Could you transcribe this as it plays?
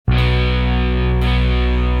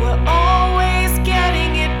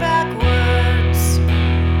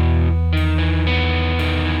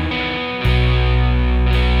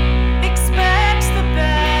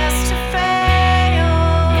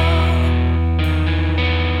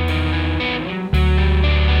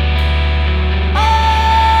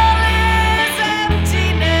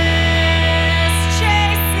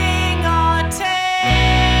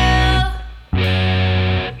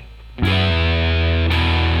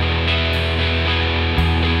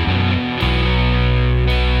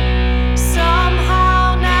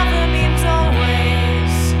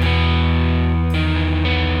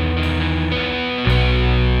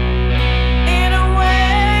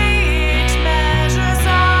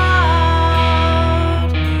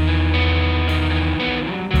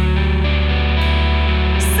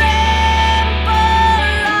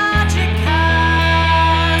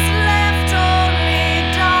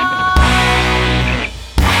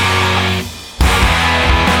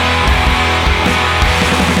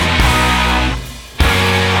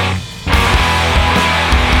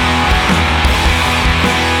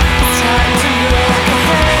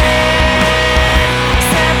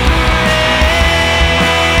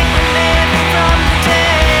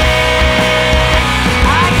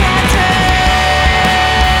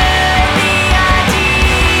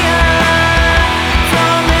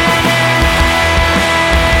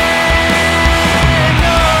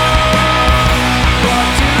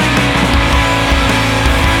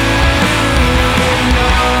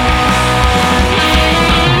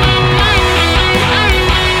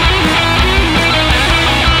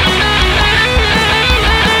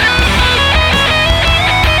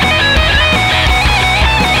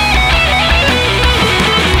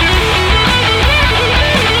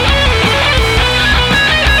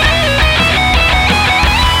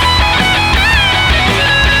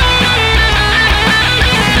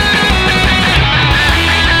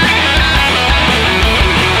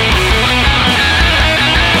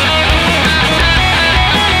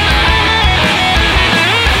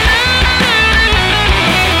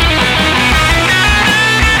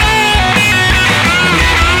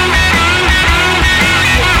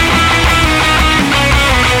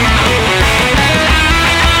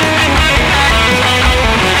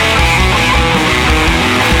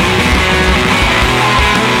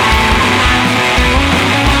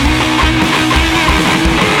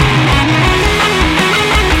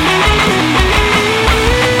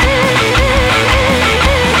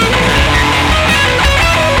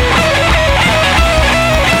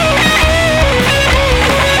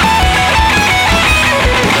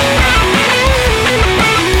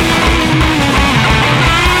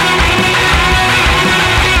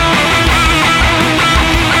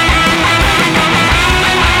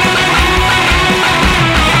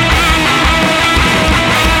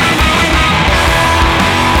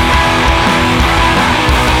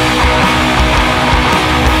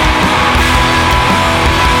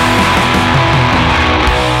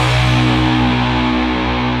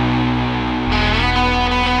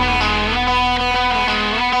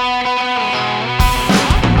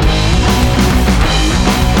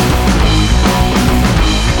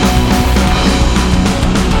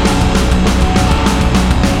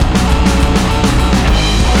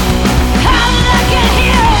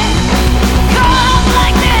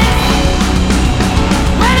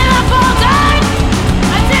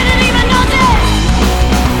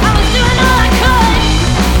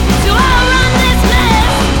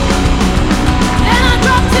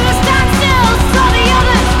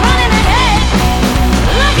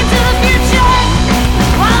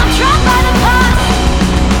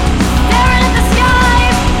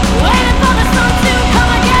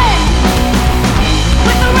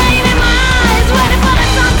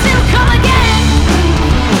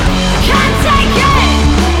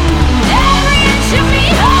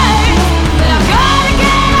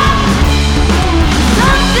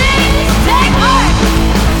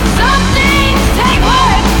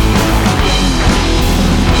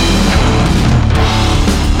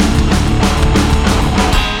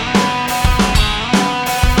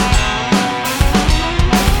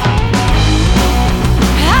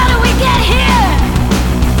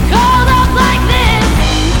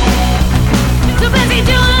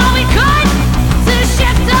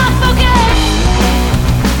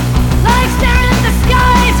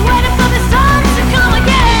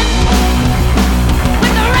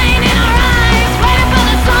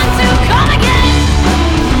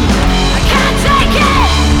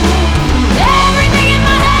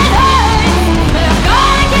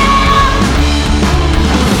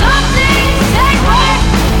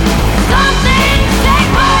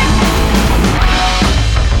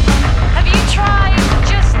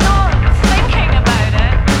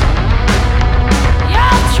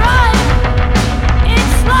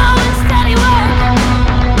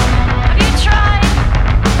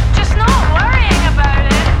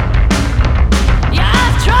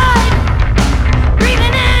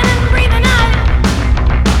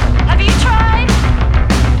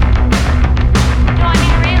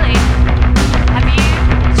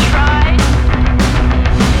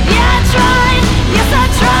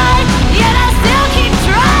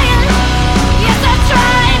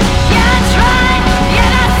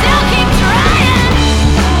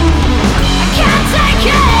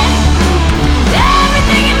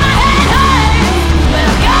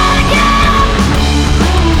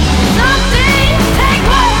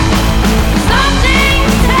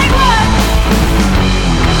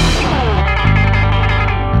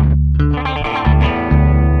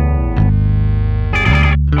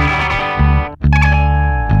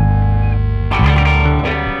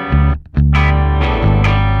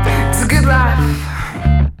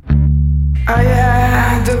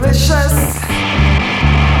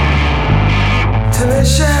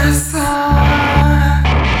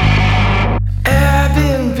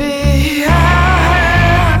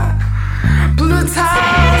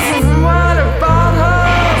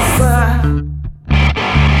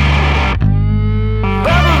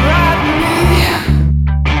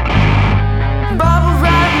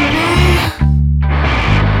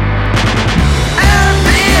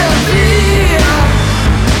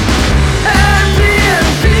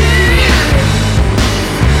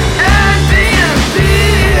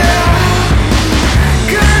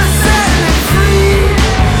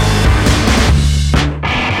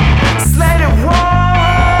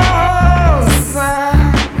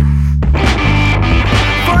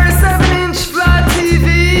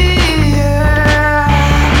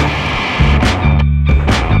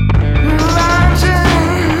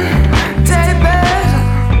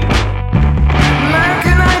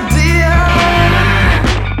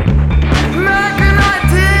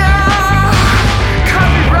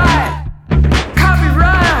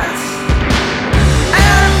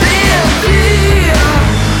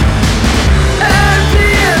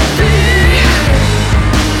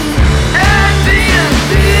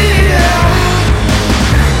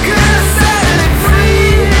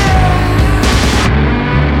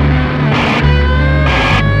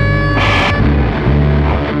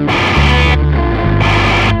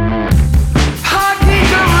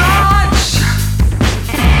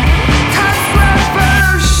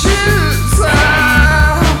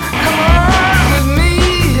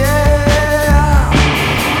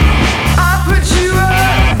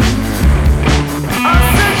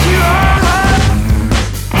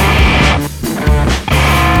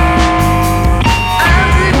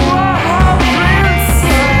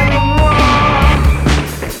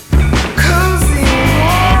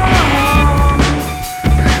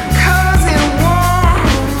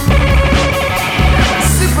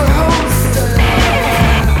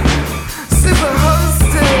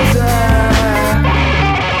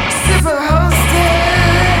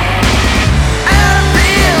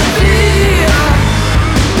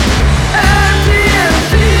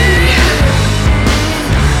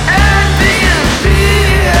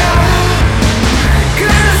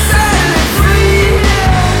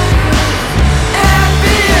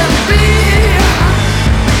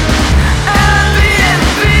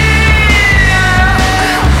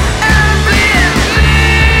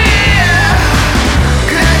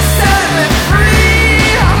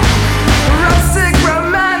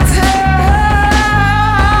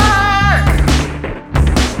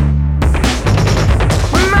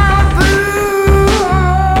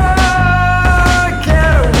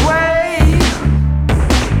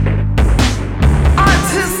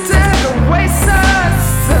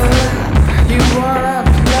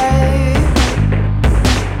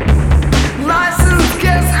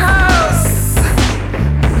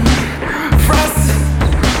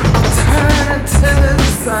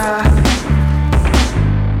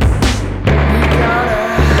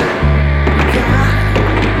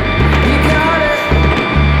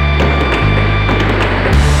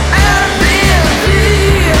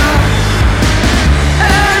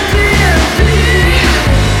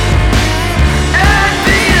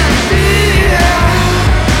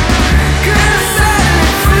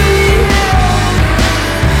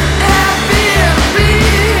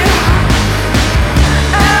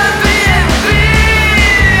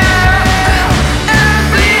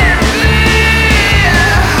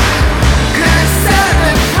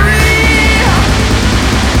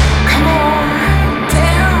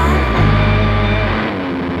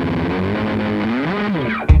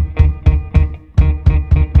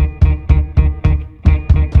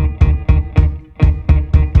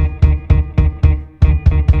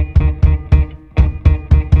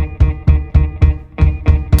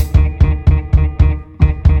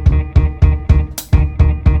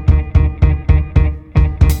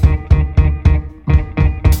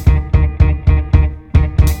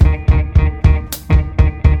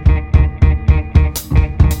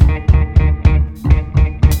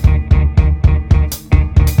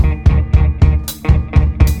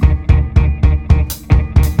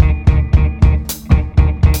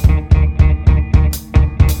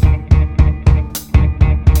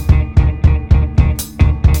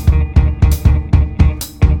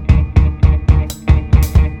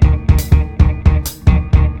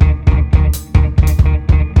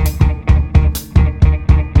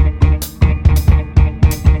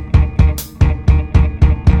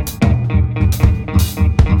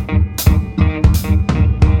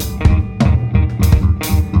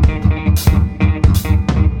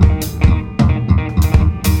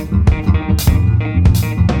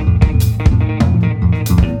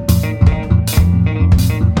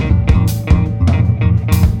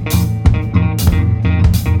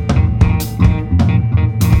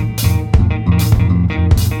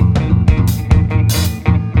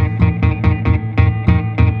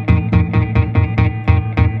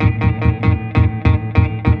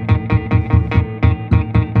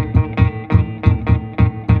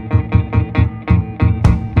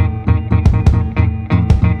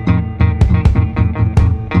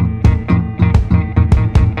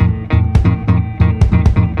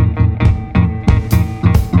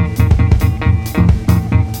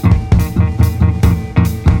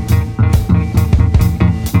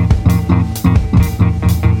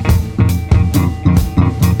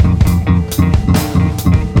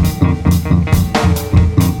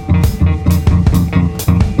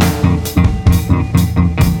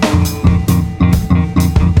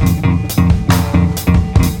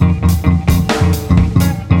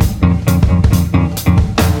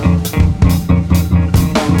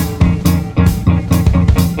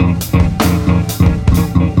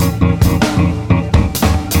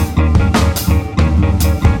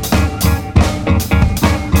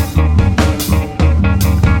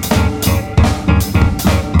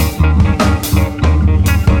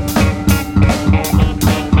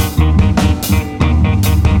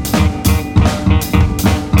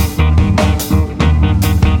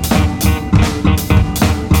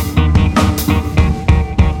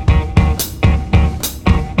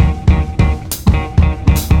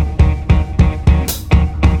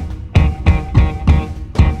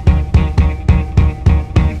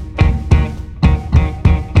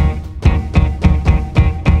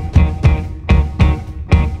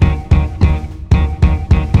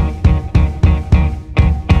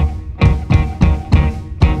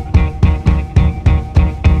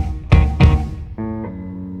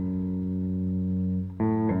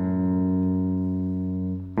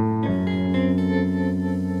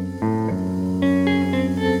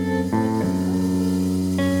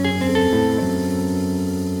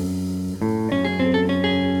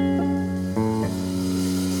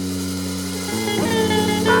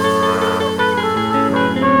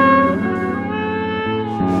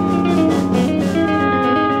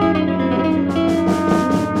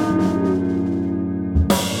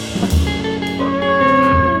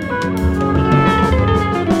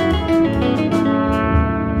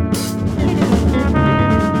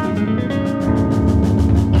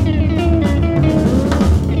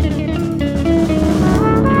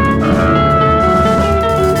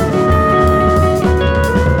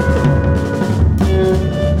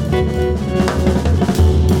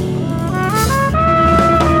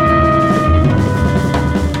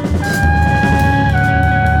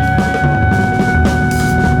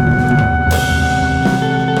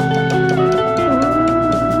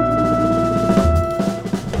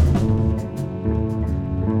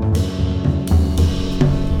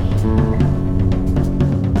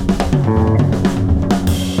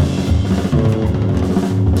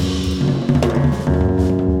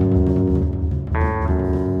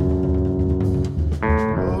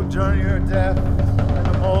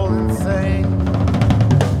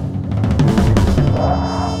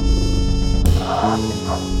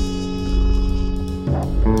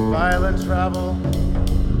travel,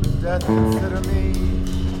 death consider me.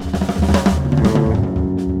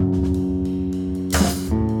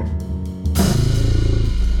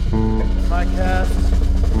 Am I cast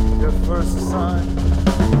your first son?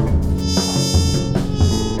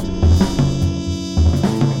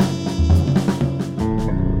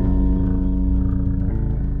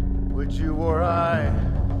 Would you or I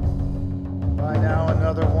by now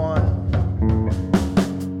another one?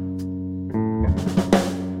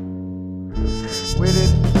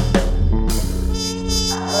 Witted,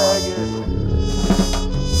 ragged.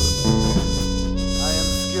 I am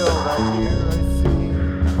skilled, I hear, I see.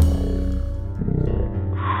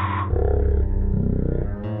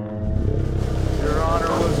 Your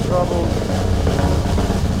honor was troubled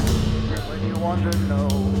when you wondered, no.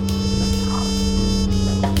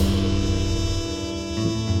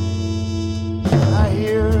 I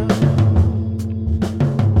hear,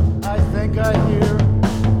 I think I hear.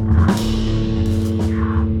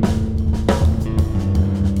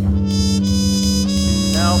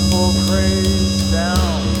 Now full praise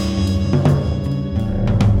down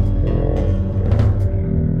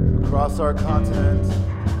across our continent.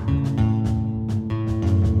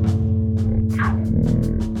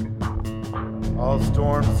 All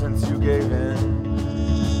storms since you gave in.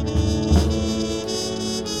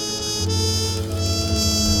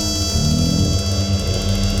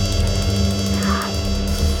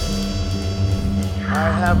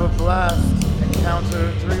 I have a blast,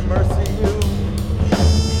 encounter 3 mercy you.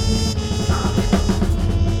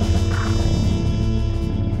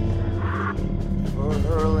 For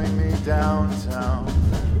hurling me downtown.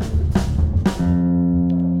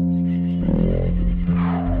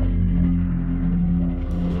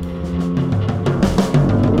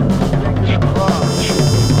 Thinking across.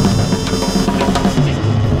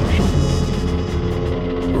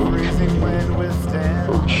 Freezing wind withstand.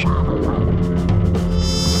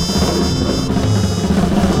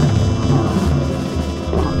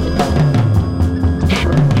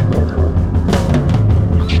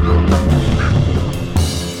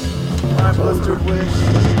 My blistered wish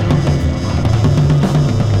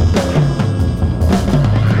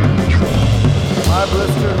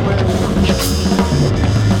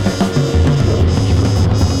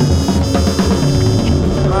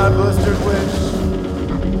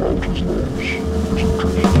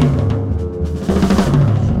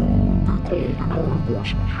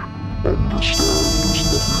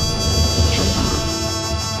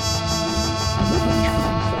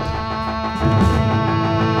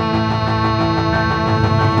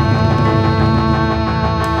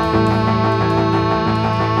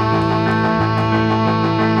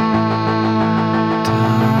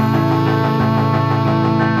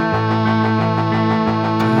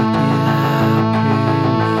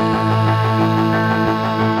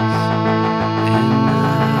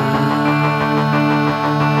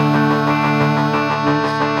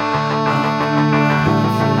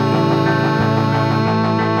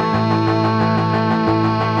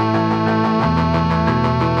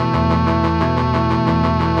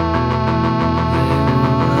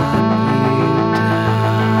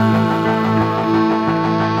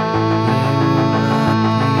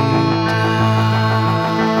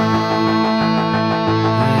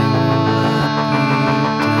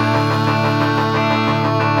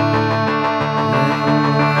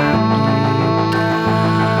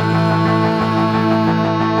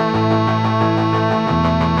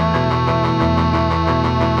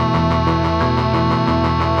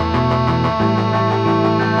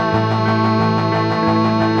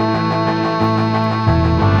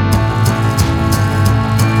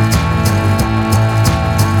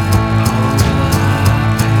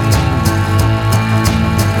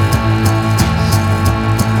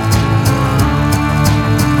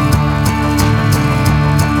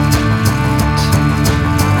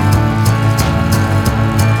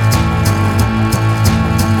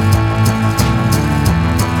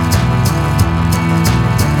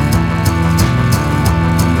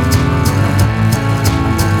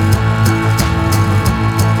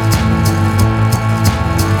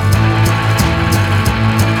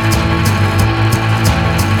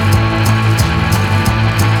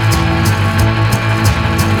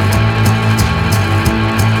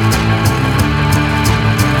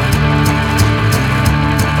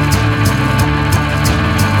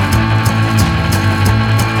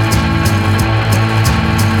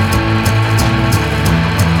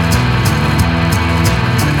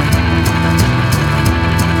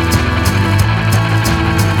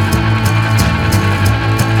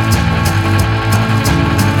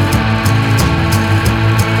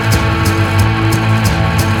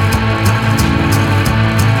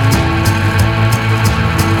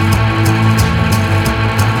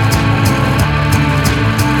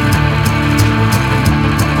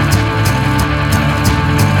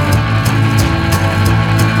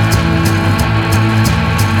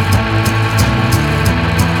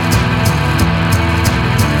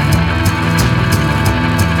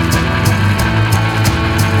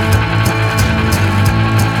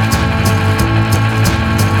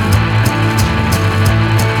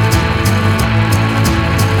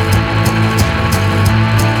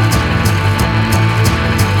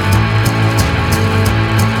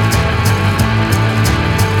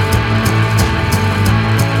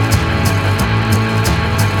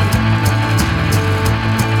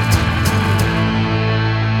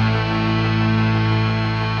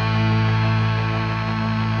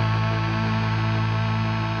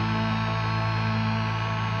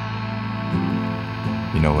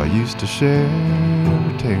You know, I used to share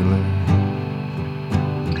a Taylor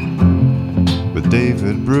with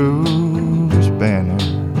David Bruce Banner.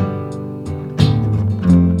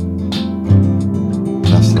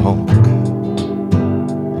 That's the Hulk.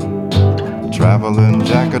 Traveling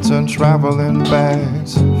jackets and traveling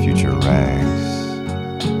bags, future rags,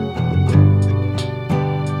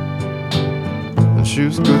 and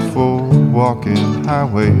shoes good for walking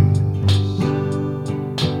highways,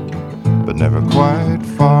 but never quite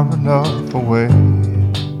far enough away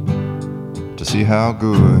to see how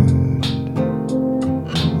good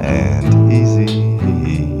and easy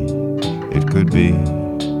it could be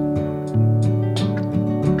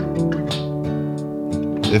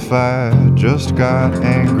if I just got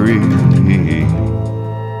angry.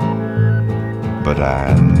 But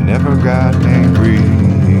I never got angry.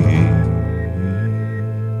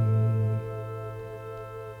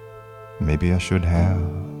 Maybe I should have.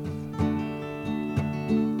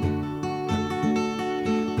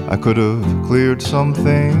 I could have cleared some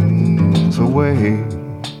things away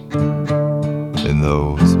in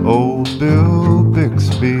those old Bill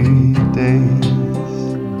Bixby days.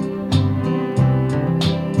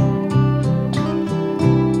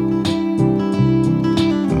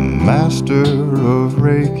 Master of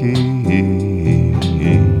Reiki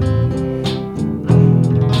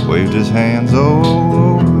waved his hands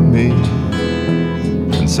over me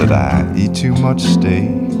and said I eat too much steak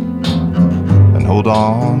and hold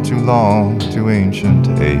on too long to ancient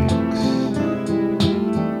aches,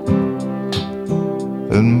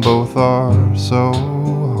 and both are so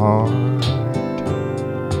hard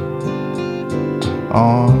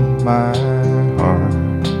on my heart.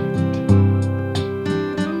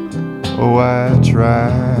 Oh, I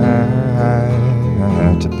try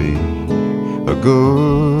to be a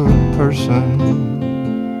good person.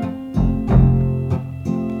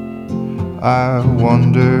 I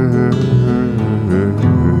wonder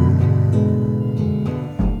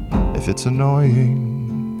if it's annoying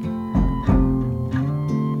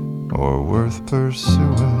or worth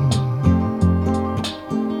pursuing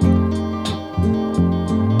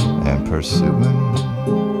and pursuing.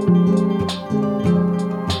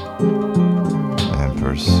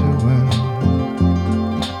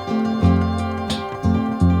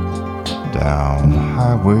 Down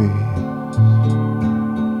highways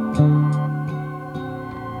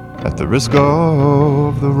at the risk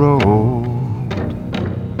of the road.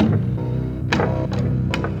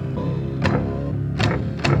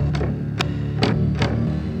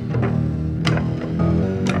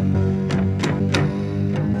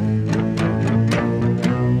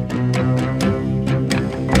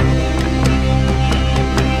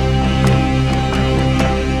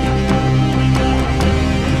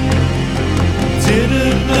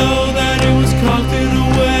 Didn't know that it was cocked in a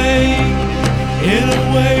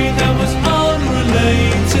way that was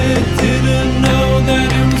unrelated. Didn't know that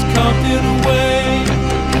it was cocked in a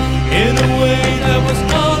way that was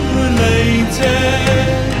unrelated.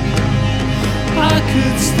 I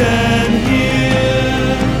could stand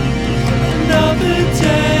here another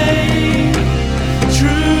day.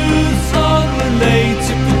 Truth's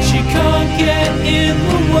unrelated, but you can't get in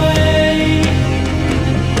the way.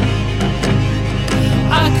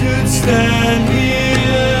 I could stand here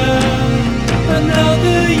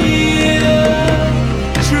another year.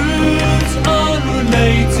 Truth's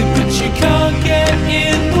unrelated, but you can't get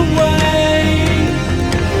in the way.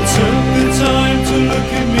 Took the time to look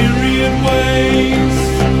at myriad ways,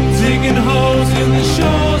 digging holes in the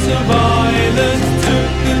shores of islands.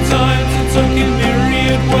 Took the time to talk in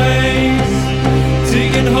myriad ways,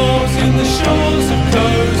 digging holes in the shores of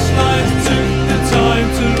coastlines. Took the time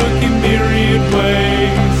to look in myriad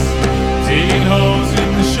ways, digging holes in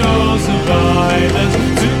the shores of islands.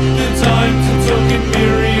 Took the time to talk in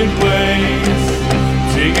myriad ways,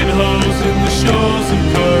 digging holes in the shores of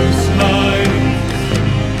coastline.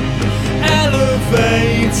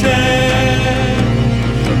 Elevated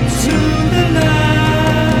to the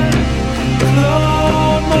land,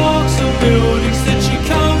 claw marks of buildings that you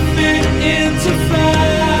can't fit into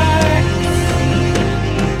facts.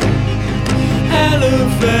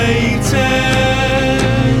 Elevated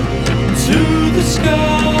to the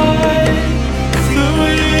sky, through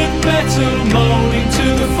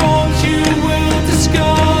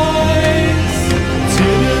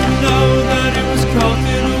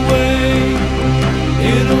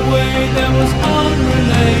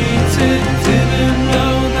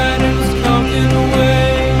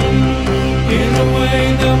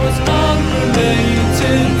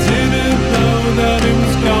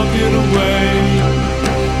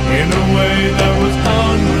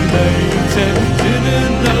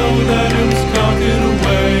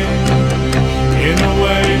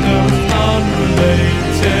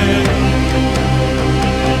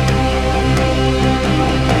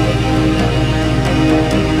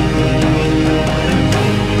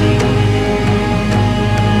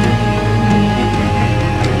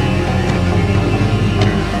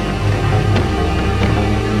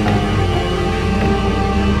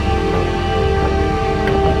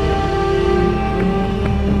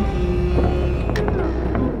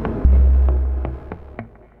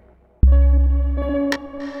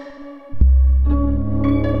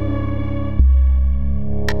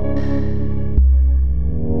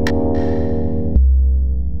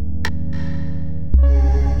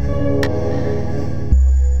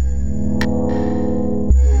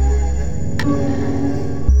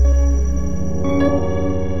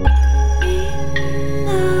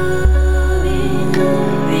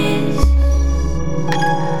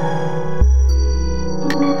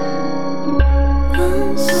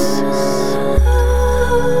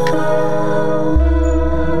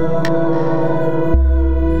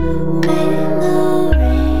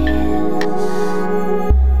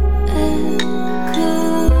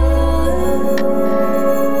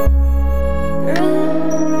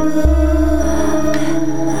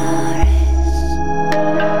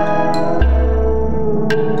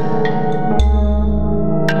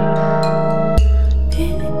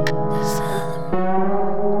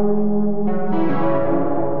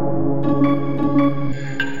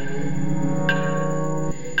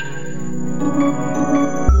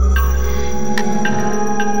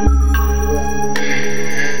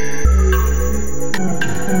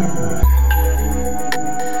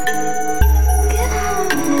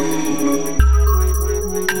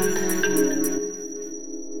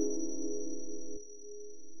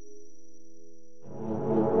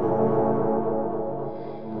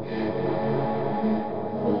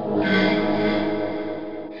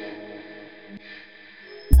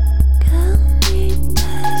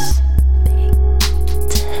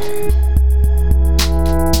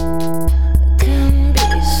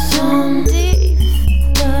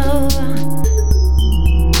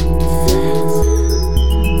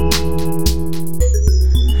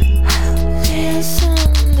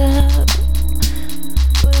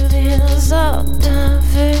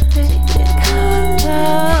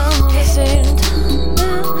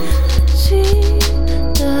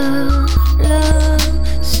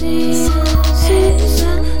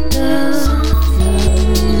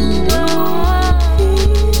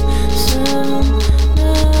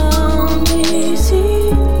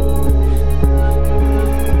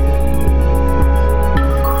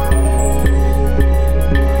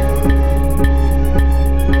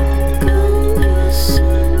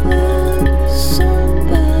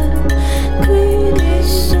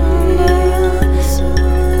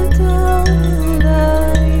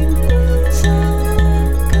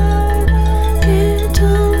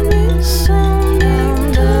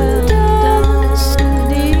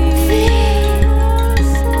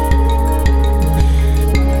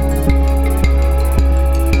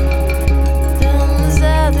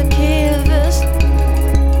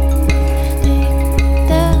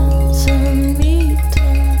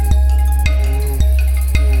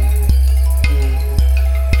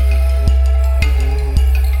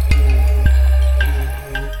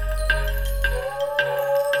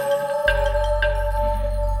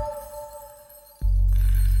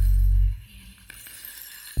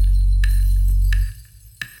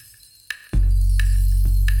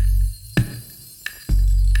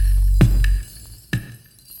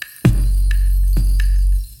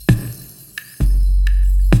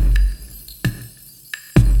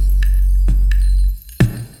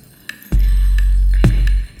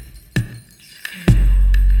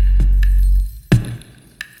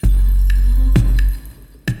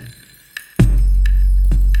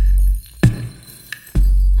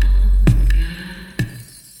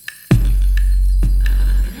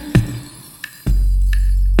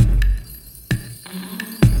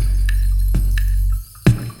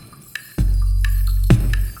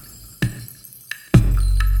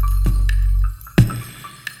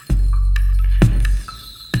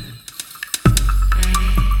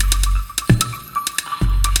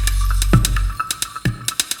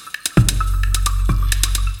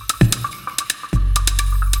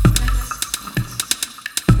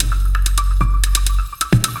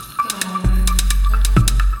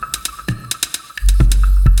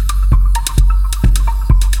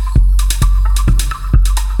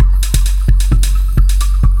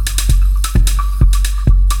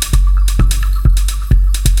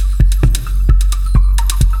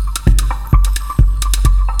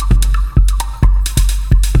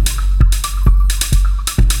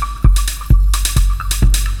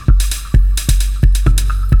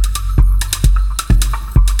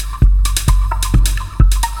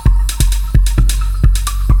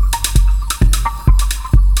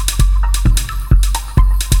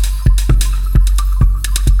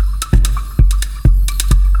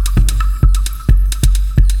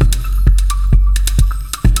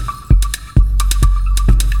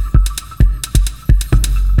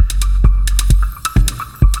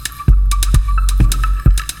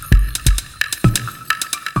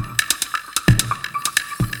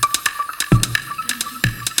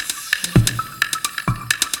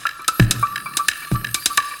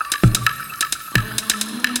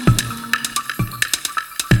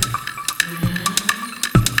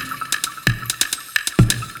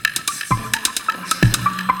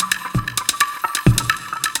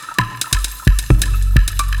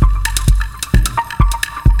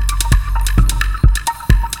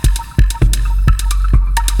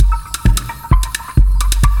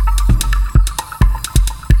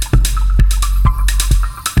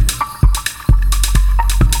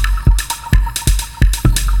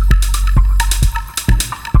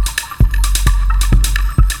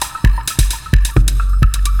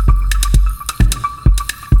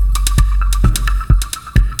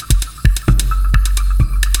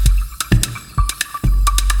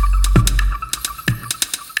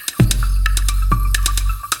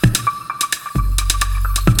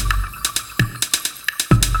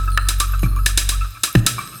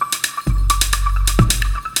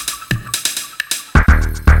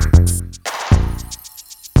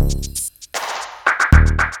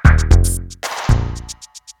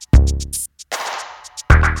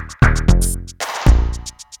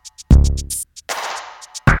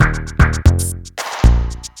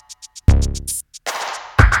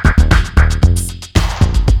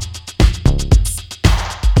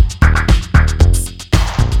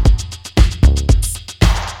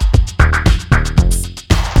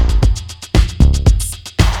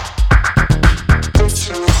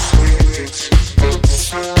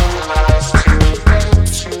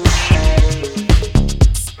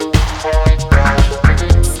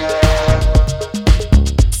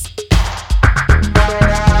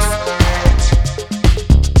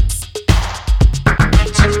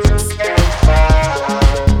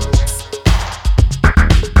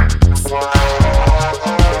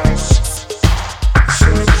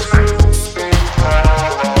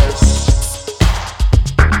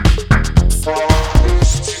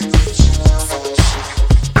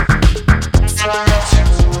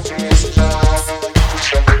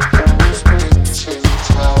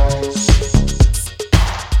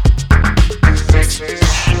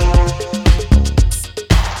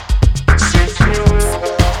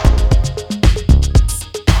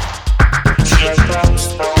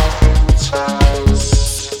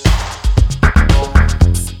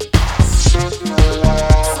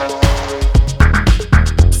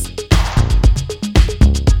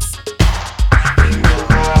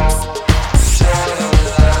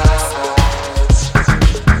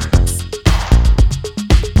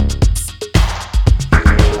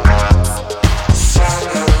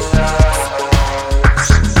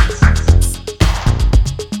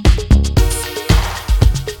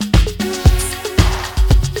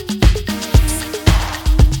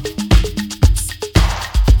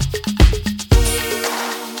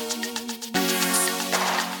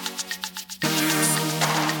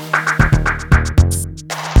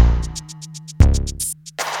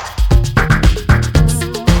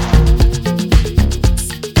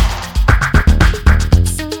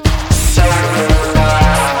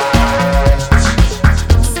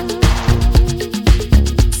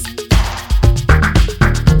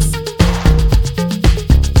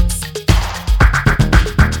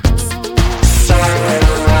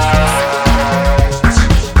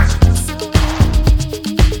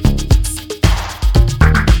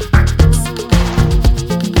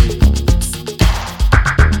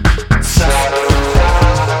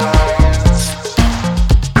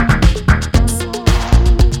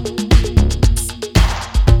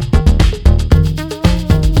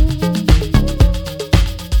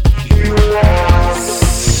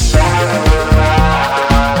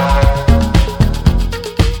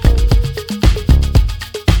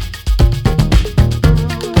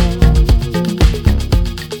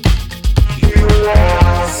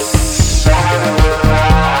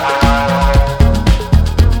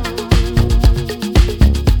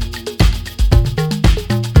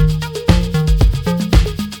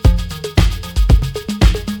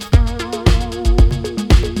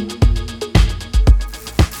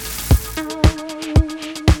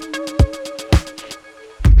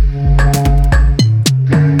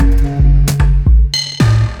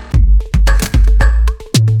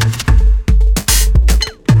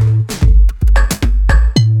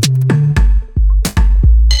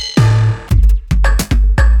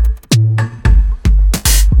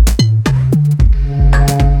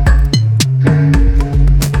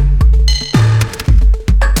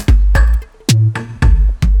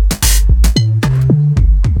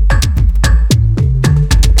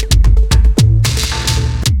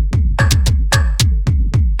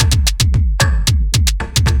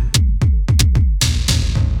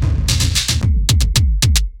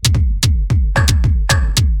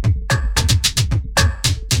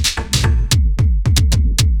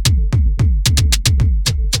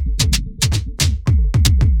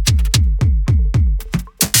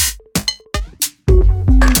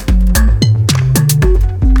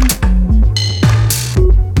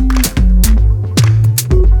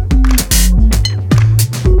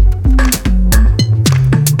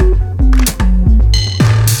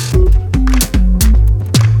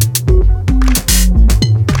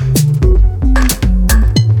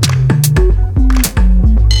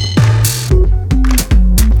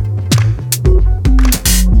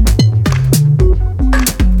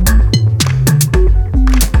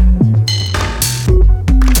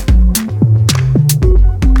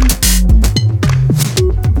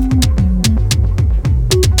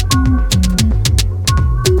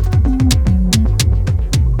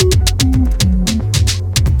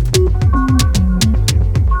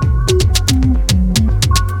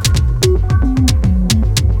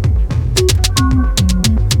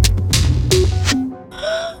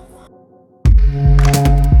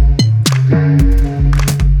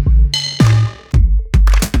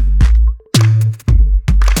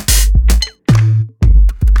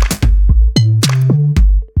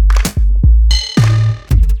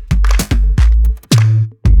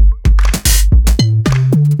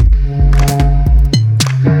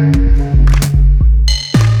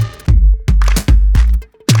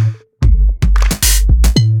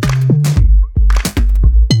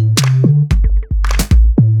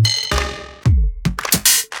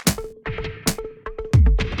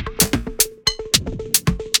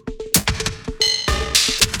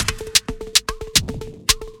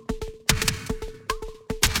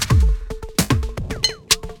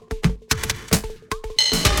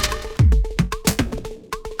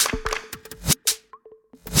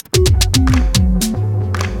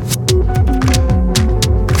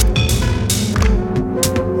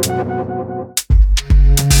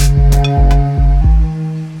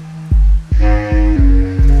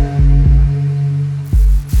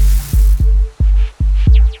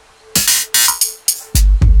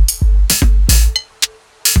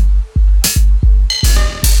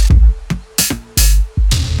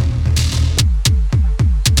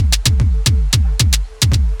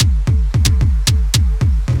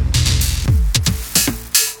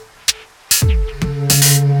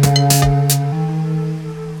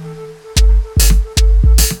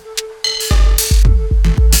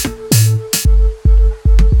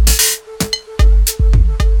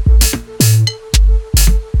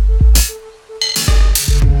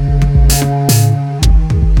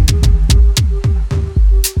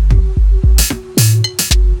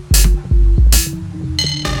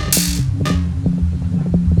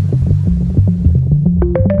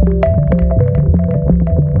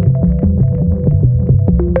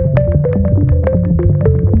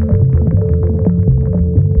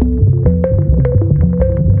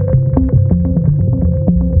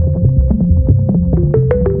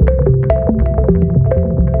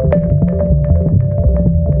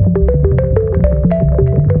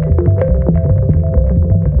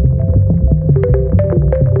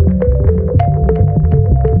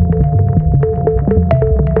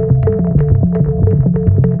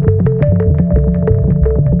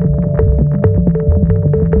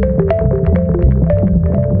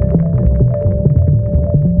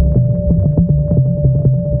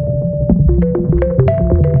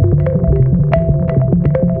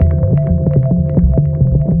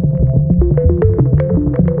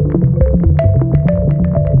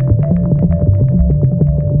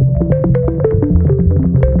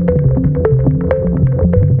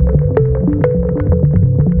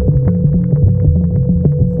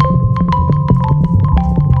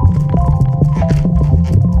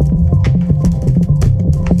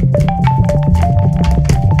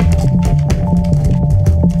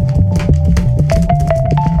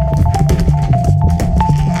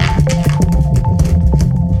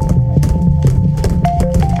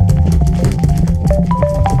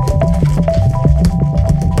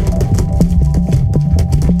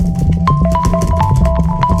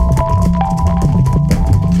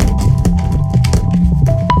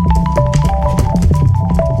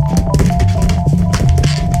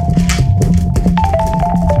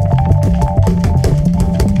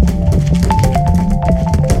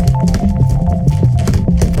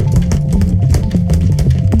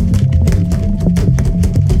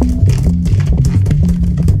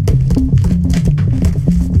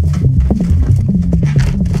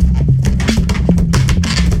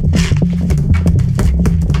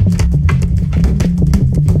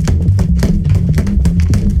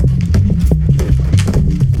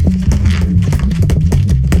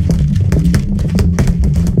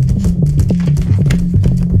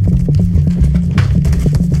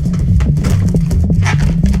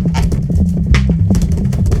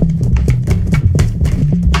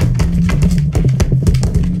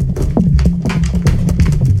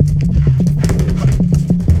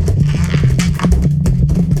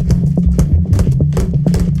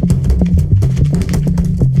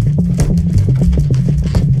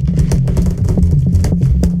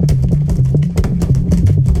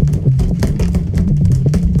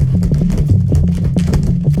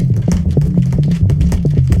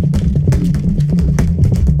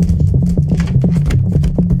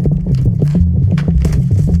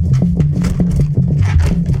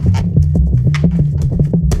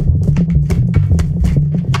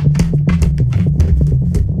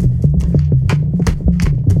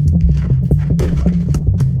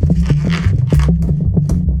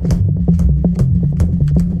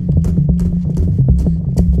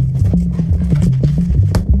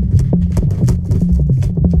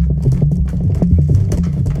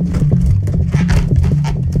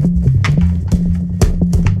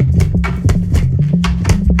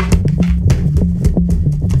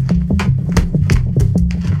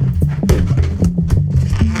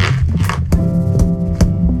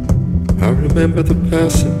remember the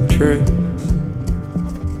passing train.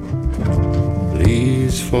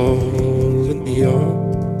 Leaves fall in the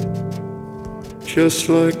yard, just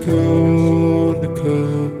like on a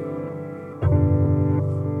curve.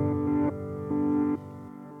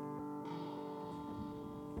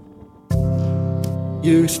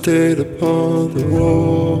 You stayed upon the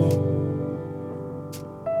wall.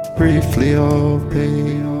 Briefly all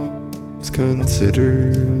things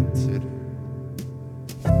considered.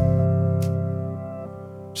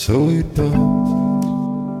 So we thought,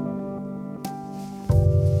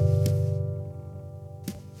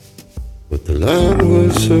 but the land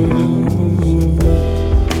was so low,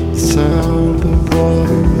 the sound of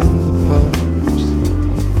water in the pipes.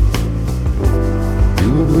 You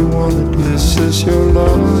only wanted, this is your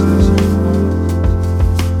life.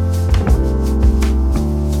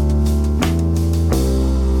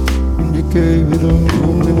 And you gave it all,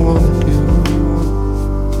 only wanted you.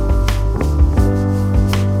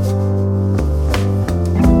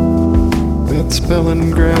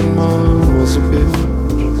 Spelling grandma was a bitch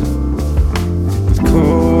with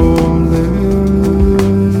cold lips,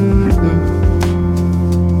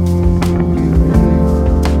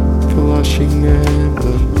 flushing and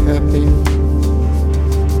unhappy,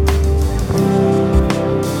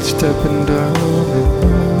 stepping down in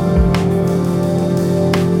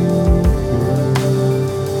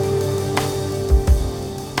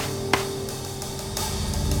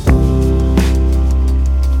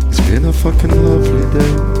been a fucking lovely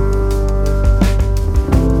day.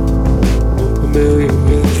 I'm familiar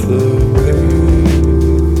with the way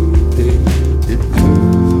it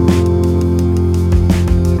could.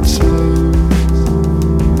 So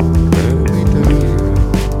let me die.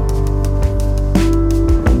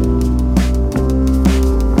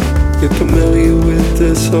 Get familiar with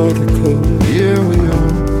this article. Here we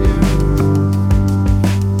are.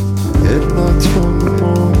 Headlights from the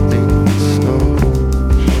morning star.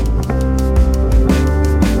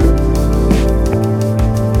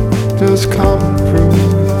 Just common proof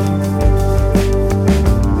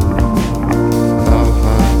how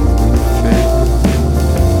high we failed.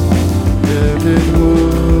 And it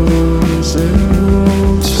was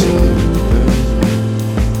inside.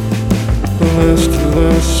 The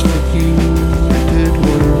last you did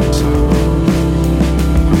was so.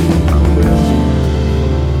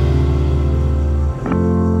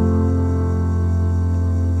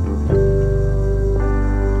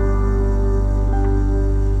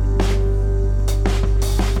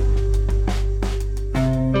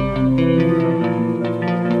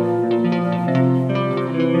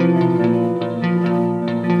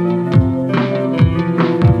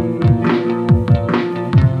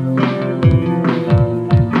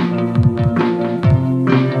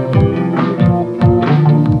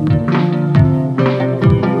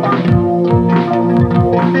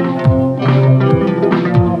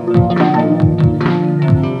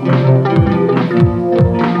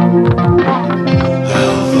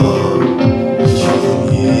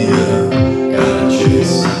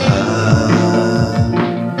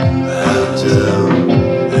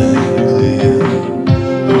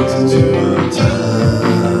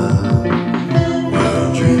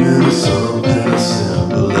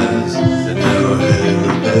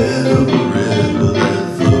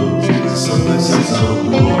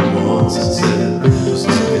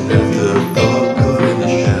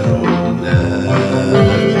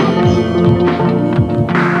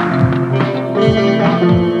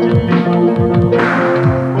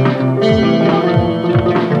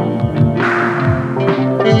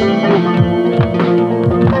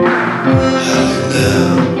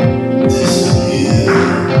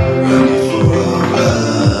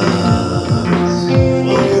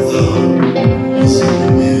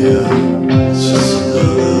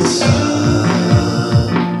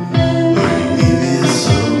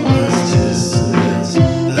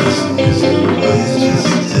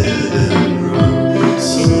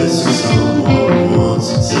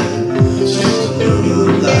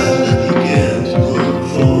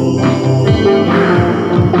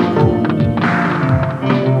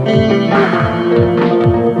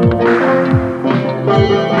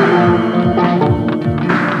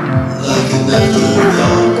 Like another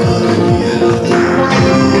dog caught in the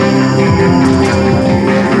afternoon.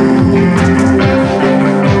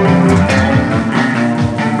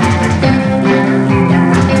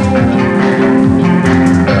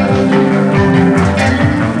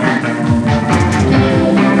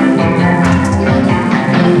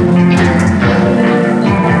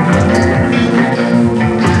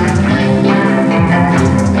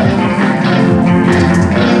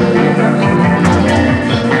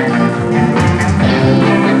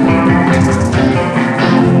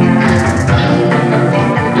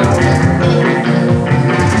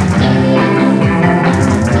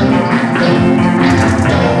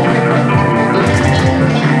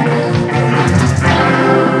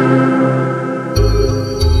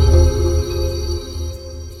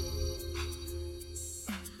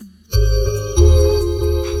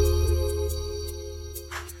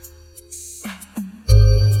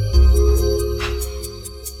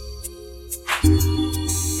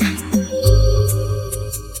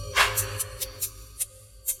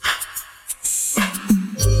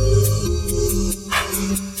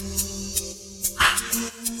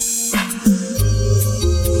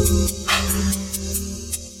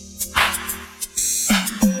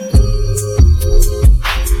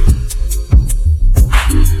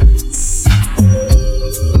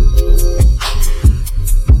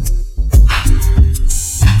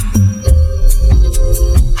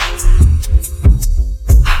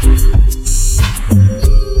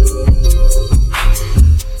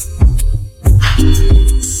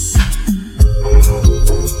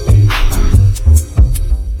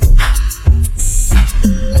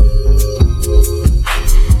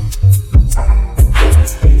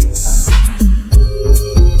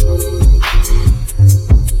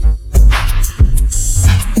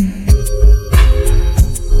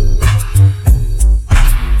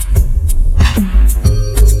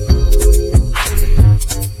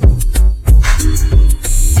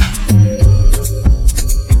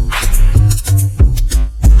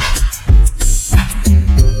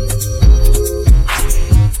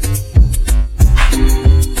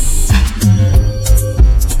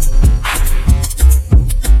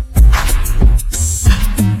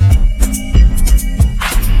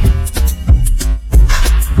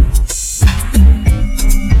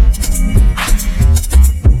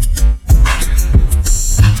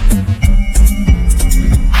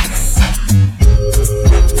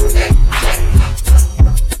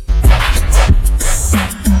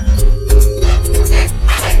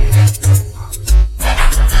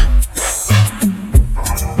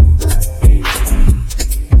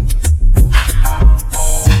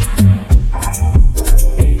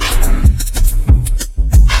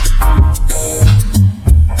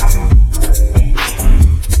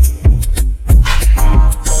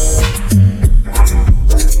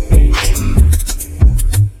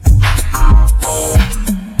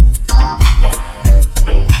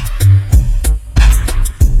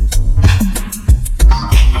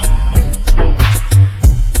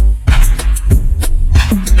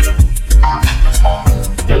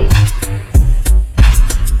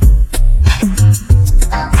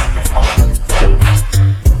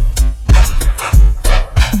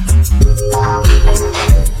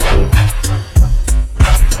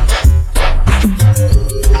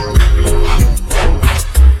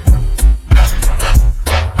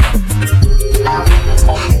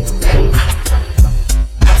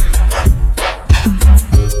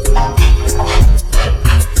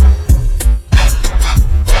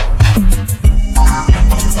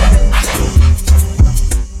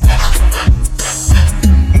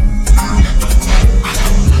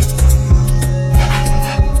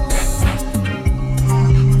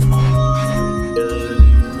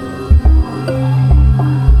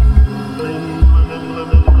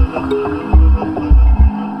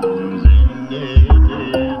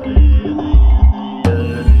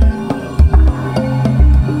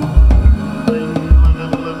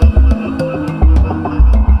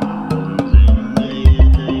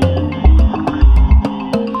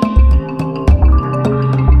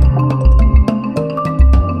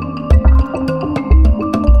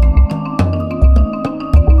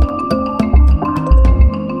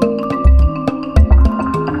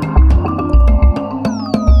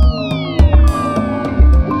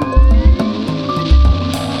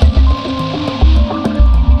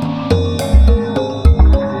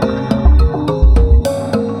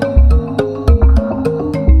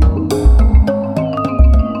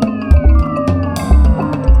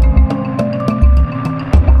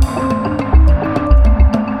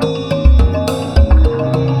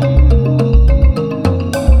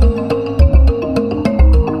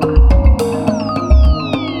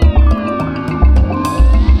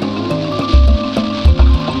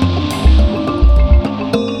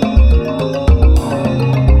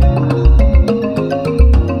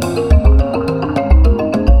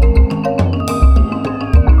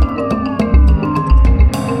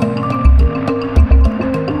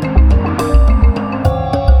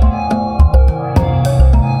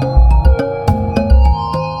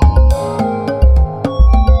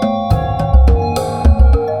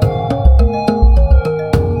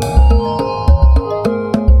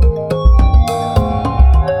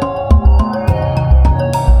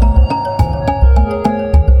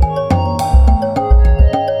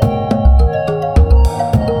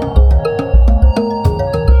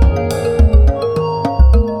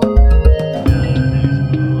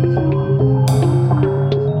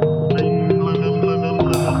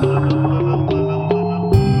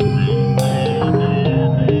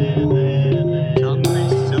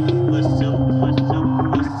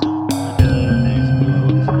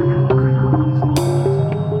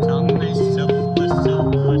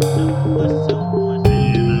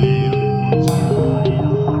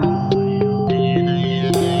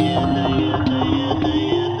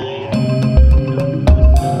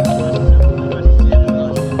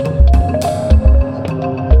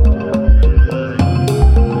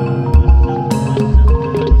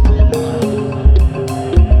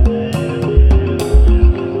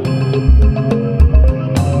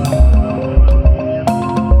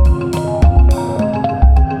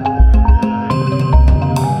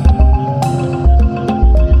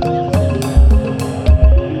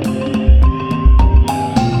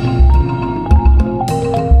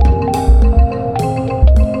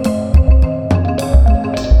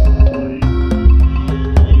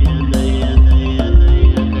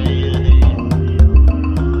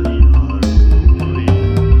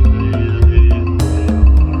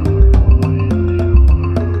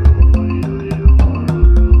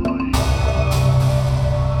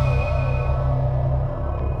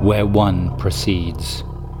 Where 1 proceeds,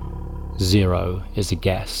 0 is a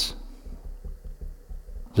guess.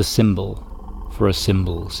 The symbol for a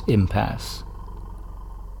symbol's impasse.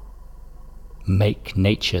 Make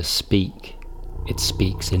nature speak, it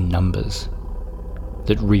speaks in numbers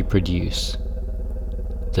that reproduce,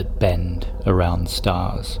 that bend around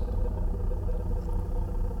stars.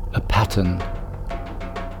 A pattern,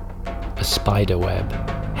 a spider web,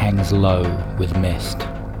 hangs low with mist,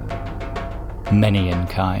 many in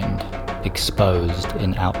kind, exposed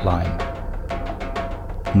in outline.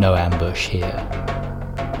 No ambush here,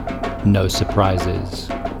 no surprises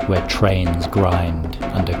where trains grind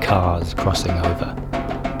under cars crossing over.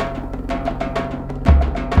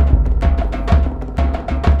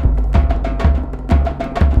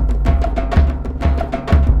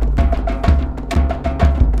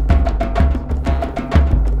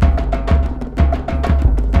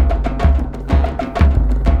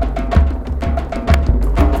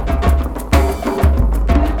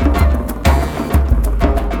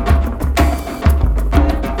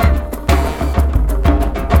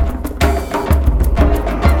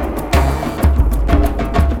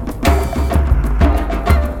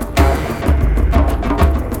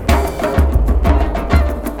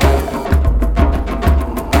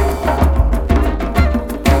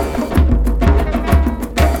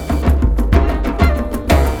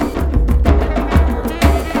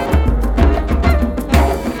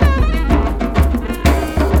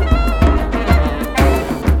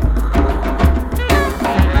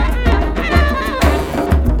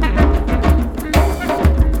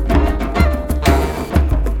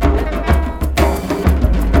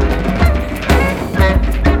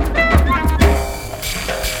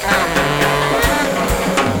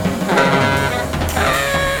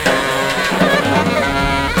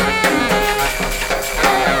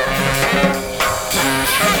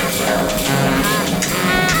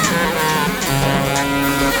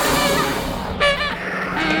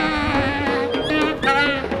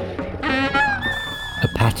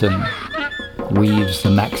 Weaves the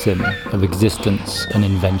maxim of existence and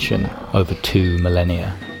invention over 2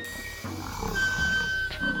 millennia.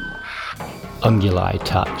 Unguli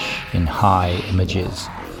touch in high images.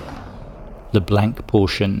 The blank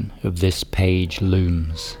portion of this page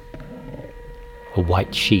looms. A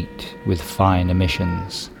white sheet with fine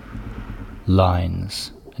emissions,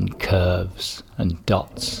 lines and curves and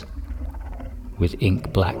dots, with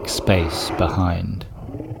ink black space behind.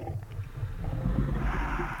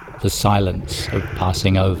 The silence of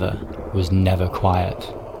passing over was never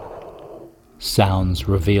quiet. Sounds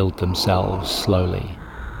revealed themselves slowly,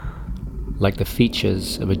 like the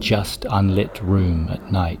features of a just unlit room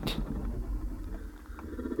at night.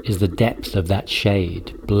 Is the depth of that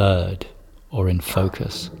shade blurred or in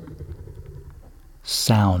focus?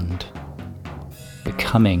 Sound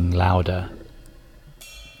becoming louder,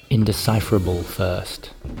 indecipherable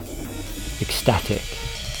first, ecstatic,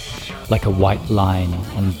 like a white line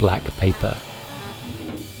on black paper,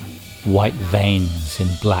 white veins in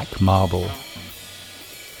black marble,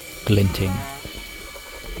 glinting,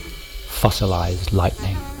 fossilized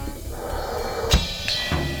lightning.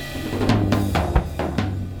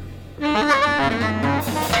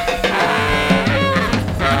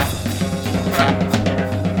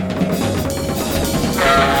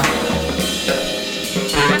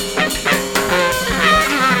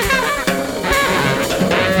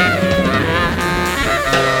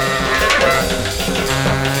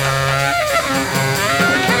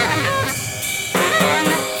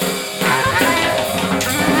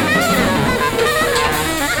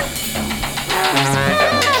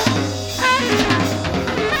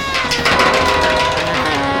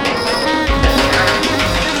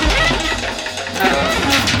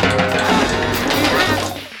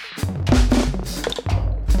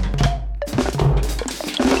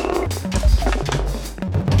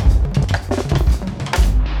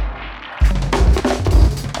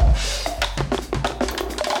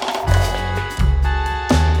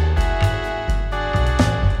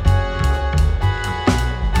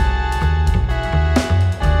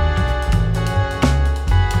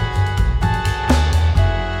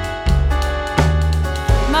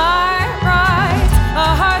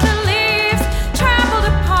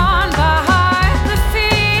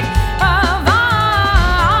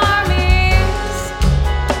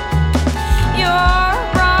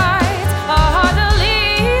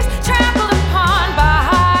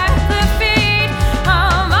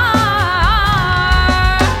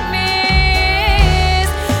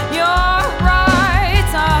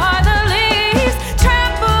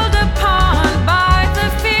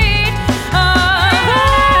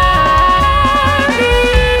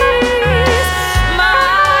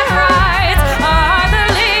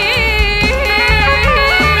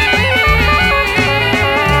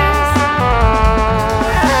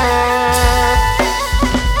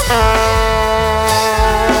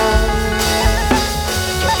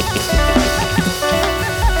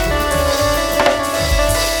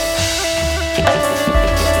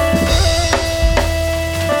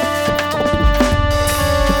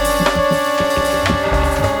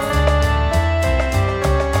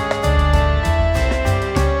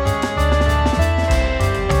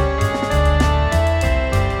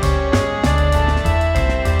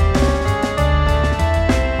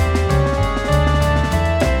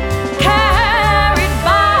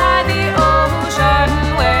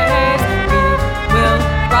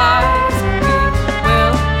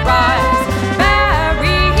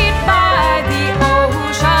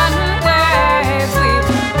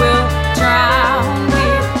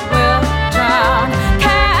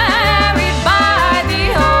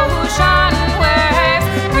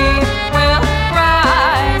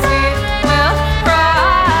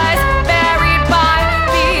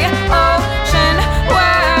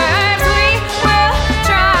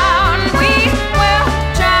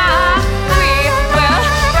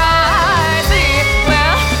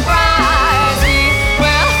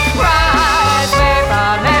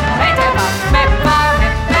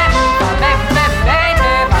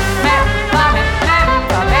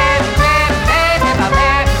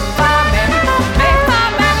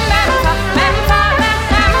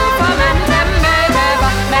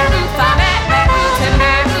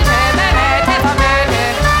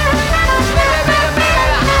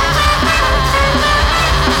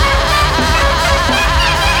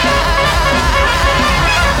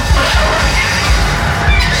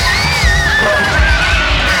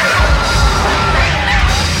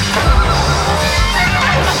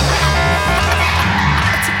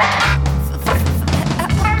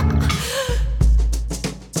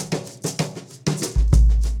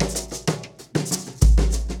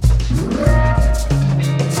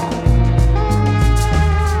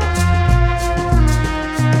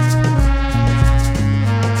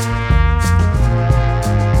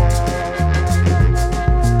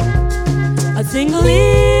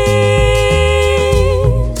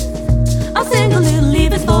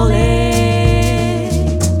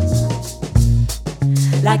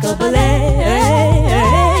 like a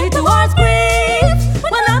ballet towards grief,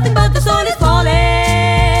 when nothing but the sun is falling.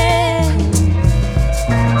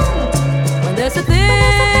 When there's a thing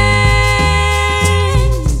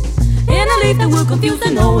in a leaf that will confuse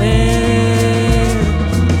the knowing.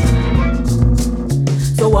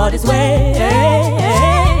 So what is waiting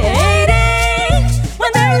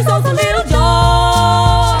when there is also little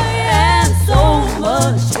joy and so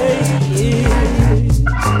much hate?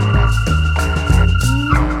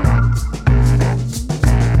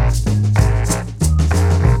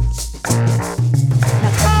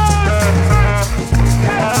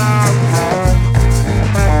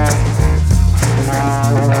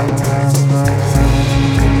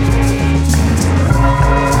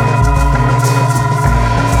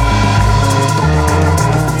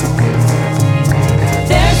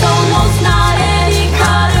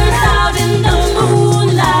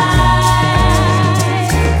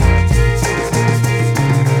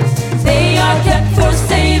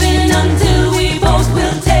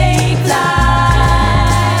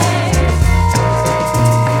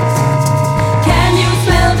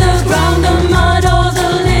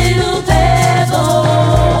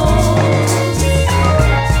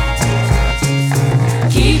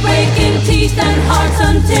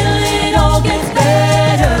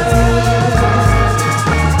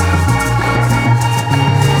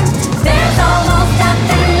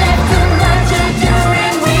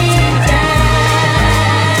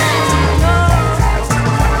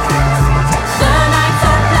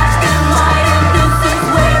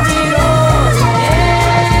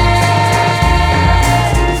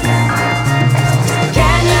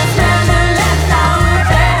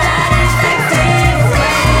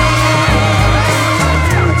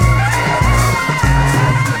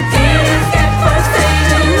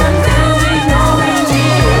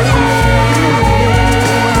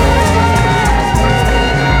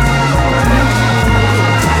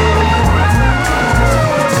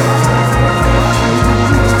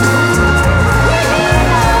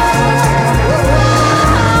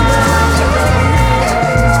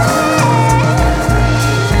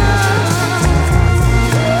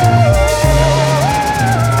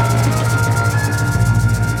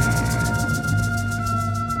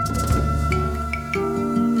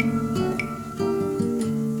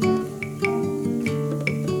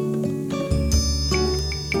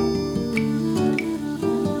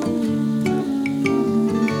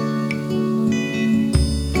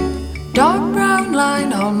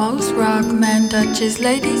 Touches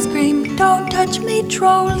lady scream, don't touch me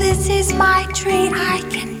troll, this is my tree, I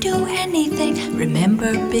can do anything,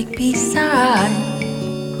 remember big peace sign.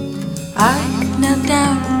 I knelt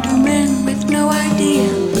down to men with no idea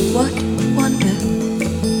what wonder.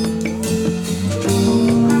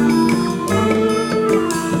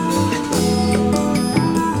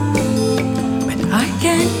 But I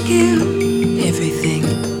can't give everything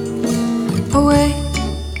away.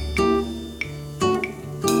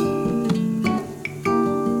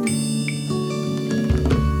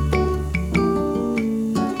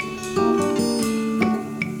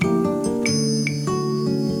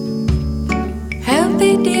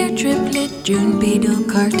 June Beadle,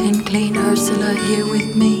 curtain clean, Ursula here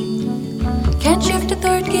with me. Can't shift to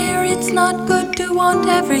third gear, it's not good to want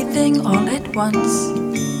everything all at once.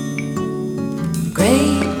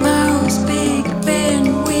 Great Mouse, Big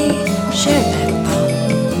Ben, we share that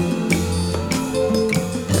bond.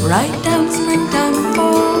 Right down springtime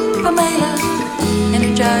for Pamela,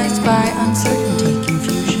 energized by uncertainty,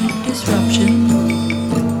 confusion, disruption.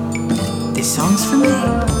 This song's for me.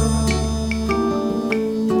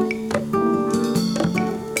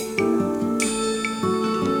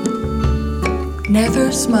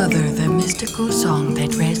 Never smother the mystical song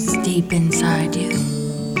that rests deep inside you.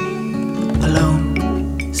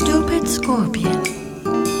 Alone, stupid scorpion.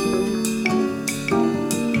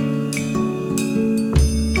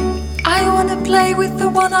 I wanna play with the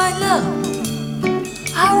one I love.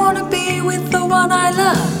 I wanna be with the one I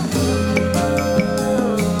love.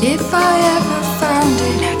 If I ever found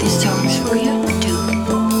it, now this song's for you too.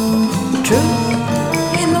 True,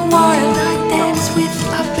 in the wild I dance with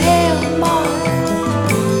a pale moth.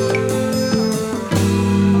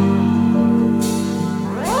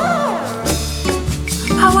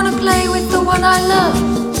 I wanna play with the one I love.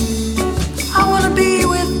 I wanna be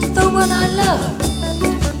with the one I love.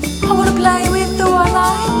 I wanna play with the one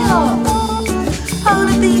I love. I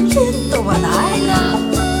wanna be with the one I love.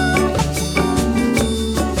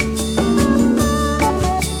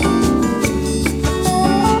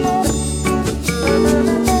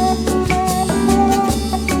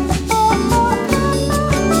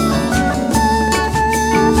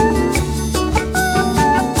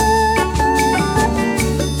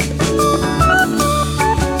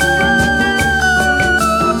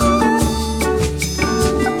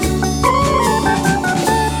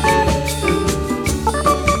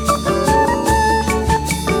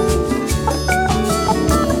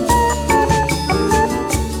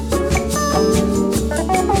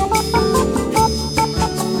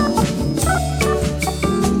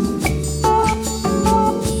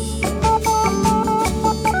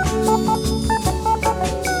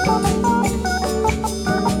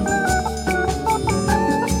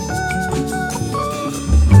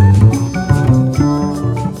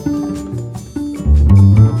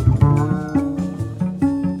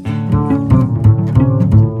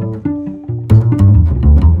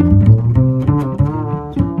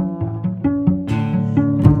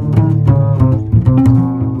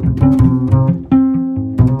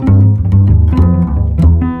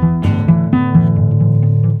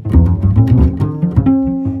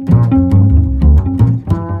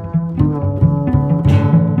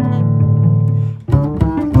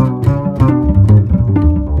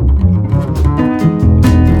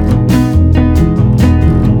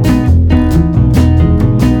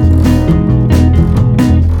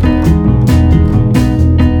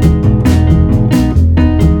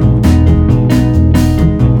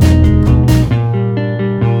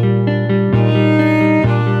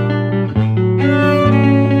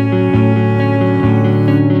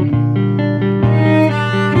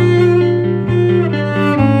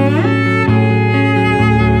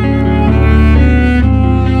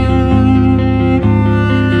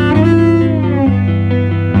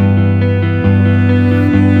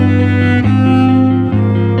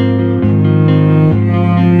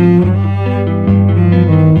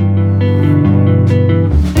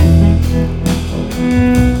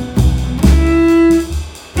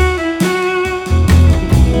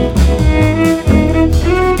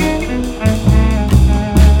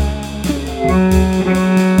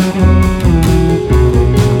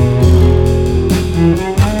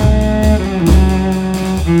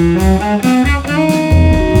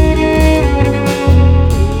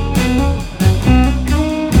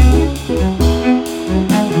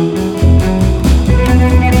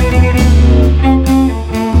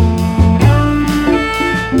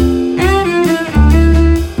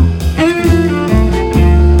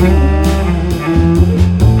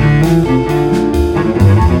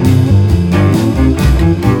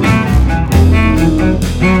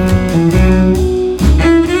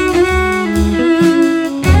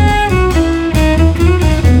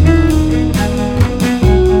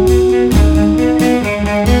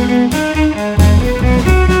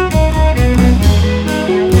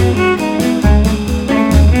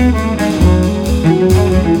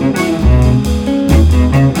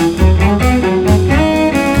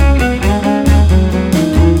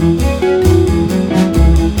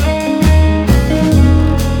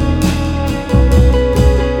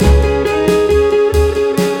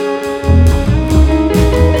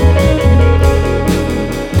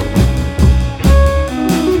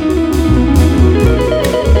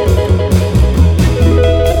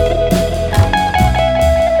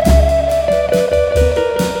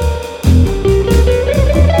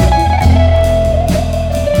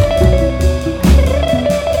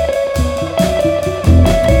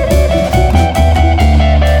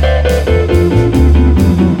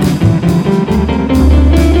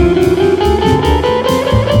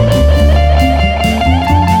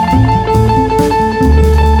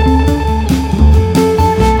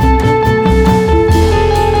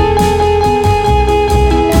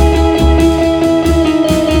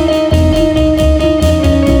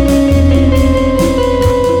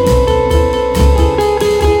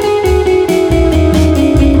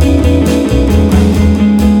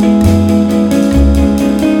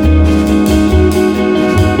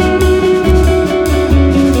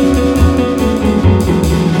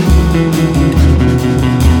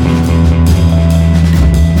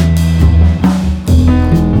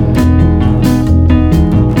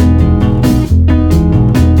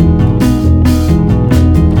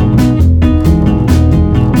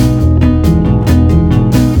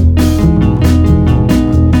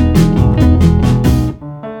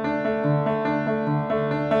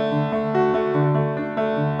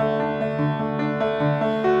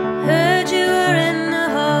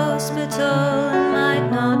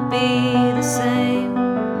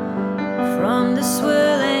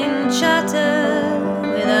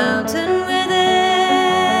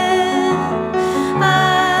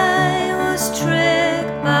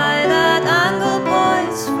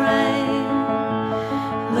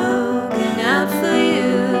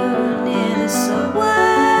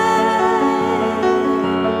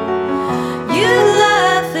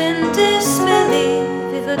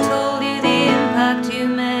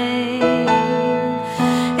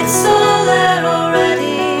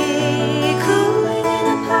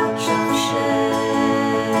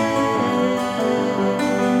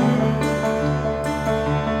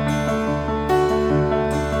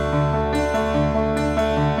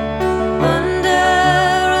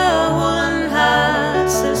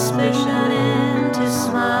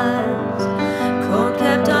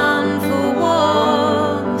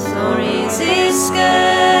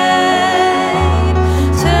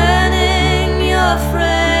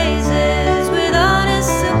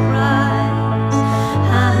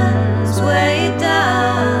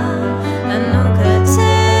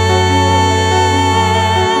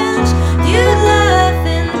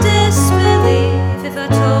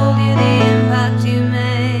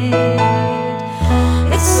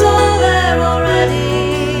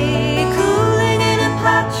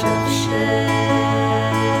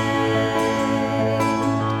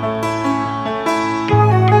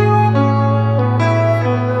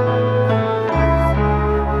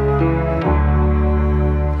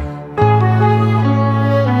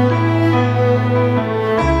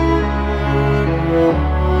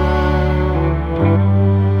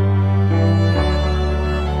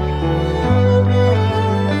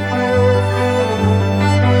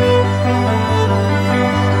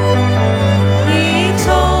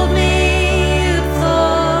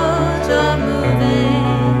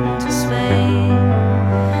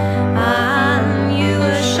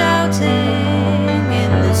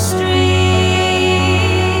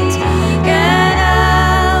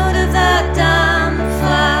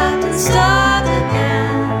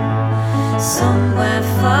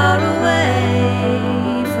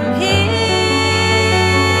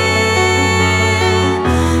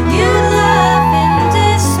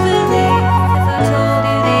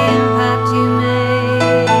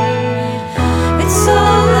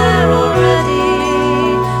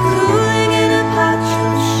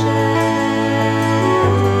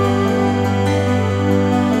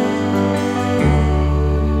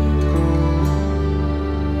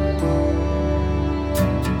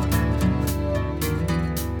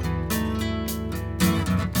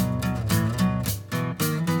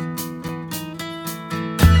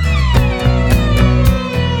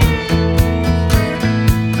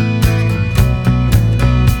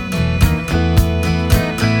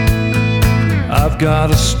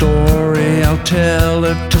 got a story, I'll tell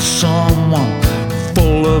it to someone,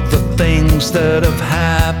 full of the things that have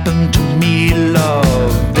happened to me,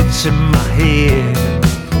 love. It's in my head.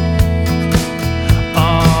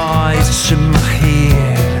 Ah, it's in my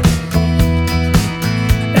head.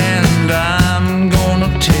 And I'm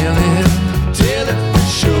gonna tell it for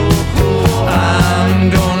sure.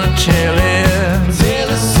 I'm gonna tell it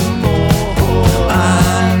some more.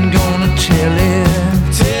 I'm gonna tell it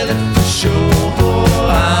for sure.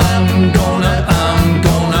 I'm gonna.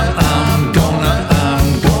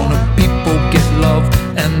 People get love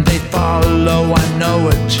and they follow, I know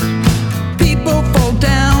it. People fall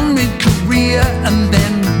down mid-career and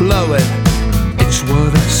then blow it. It's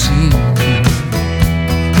what I've seen.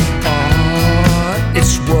 Oh,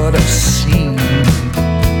 it's what I've seen.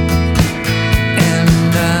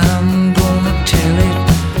 And I'm gonna tell it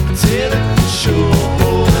for sure.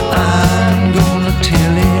 I'm gonna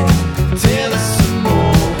tell it some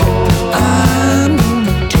more. I'm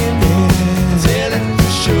gonna tell it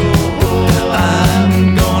for sure. I'm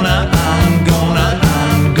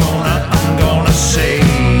gonna say,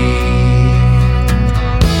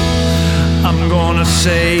 I'm gonna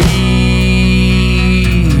say.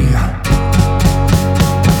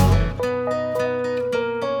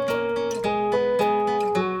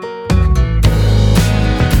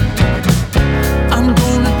 I'm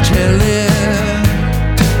gonna tell it.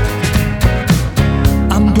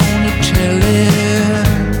 I'm gonna tell it.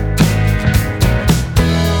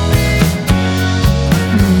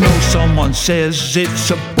 No, someone says it's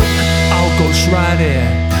a book, I'll ghostwrite it.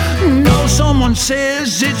 No, someone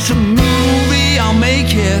says it's a movie, I'll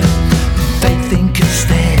make it. They think it's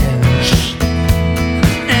theirs.